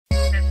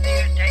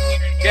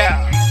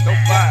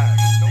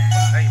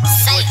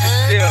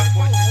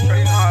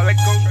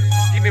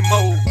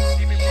Dixon-Demonmode.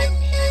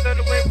 She love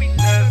the way we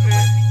love it.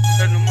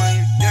 Tell them I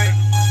ain't gay.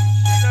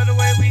 She love the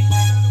way we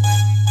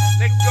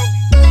let go.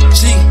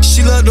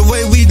 She love the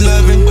way we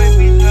loving.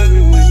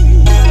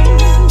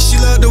 She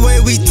love the way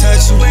we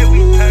touching.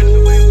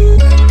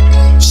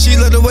 She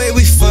love the way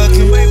we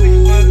fucking.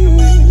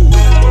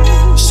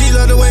 She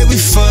love the way we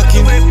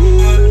fucking.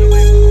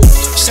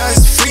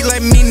 Shots free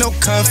like me, no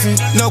cuffing,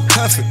 no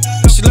cuffing.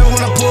 She love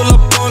when I pull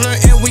up on her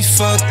and we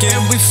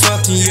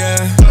fucking, yeah.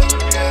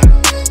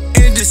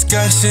 In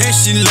discussion,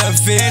 she love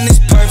it and it's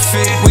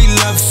perfect. We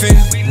love it,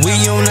 we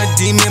on a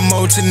demon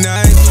mode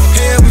tonight.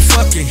 Here we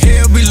fucking,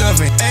 here we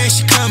loving, and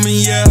she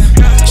coming, yeah.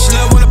 She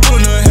love when I pull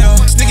on her hair,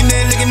 sticking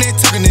there, licking there,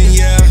 talking there,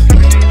 yeah.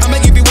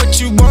 I'ma give you what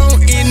you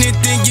want,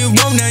 anything you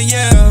want now,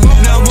 yeah.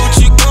 Now what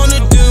you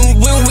gonna do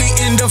when we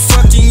in the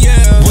fucking,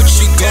 yeah? What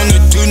you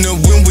gonna do now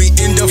when we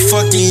in the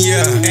fucking,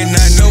 yeah? And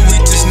I know we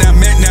just not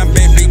met now,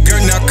 baby girl,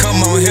 now come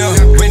on here.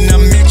 When I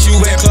met you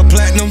at Club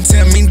Platinum,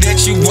 tell me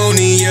that you want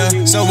it, yeah.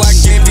 So I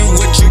gave you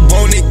what you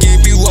wanted,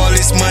 gave you all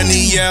this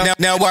money, yeah.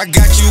 Now I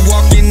got you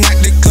walking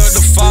out the club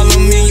to follow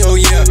me, oh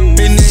yeah.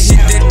 Been to hit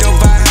that door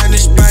behind the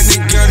spot,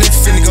 that girl, it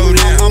finna go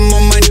down. I'm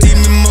on my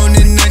demon mode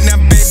tonight, now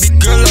baby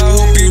girl, I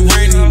hope you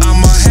ready.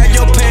 I'ma have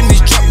your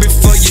panties drop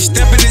before you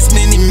step in this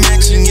mini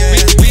mansion, yeah.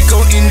 We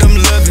gon' end up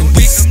loving,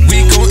 we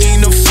gon'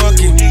 end up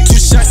fucking. 2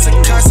 shots of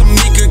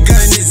Casamica,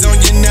 gun is on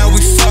you, now we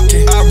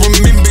fucking. I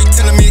remember you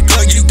telling me,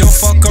 Club, you don't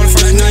fuck on the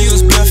first, now you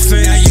was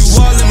bluffing. Now you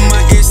all in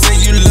my ear, say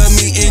you love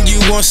me and you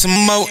want some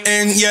more,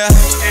 and yeah.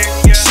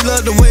 She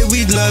love the way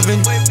we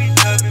loving.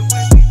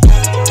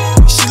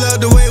 She love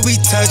the way we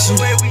touching.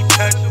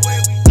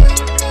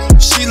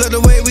 She love the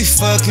way we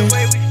fucking.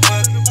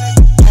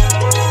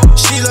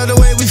 She love the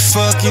way we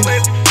fucking.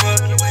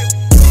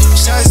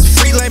 Shots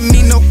free like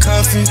me, no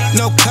cuffing,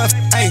 no cuffing.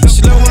 Ayy,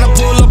 she love when I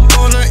pull up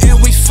on her and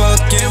we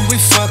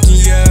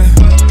fucking, yeah.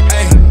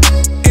 Ayy,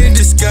 in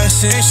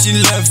discussion, she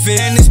love it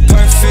and it's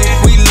perfect.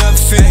 We love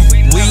it,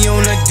 we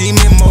on a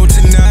demon mode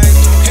tonight.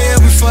 Here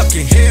we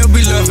fucking, here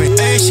we loving,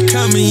 ayy, she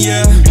coming,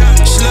 yeah.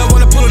 She love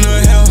when I pull on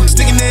her hair,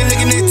 sticking there,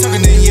 licking there,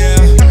 talking there,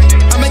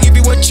 yeah. I'ma give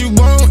you what you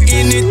want,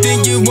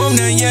 anything you want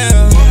now,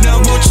 yeah. Now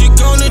what you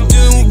gonna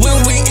do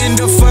when we in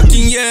the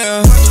fucking,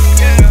 yeah?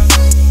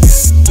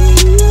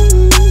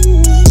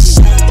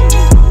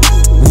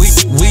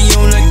 We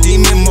on a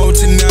demon mode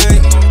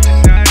tonight.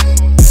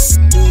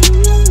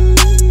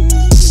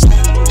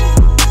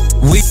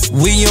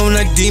 We on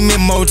a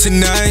demon mode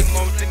tonight.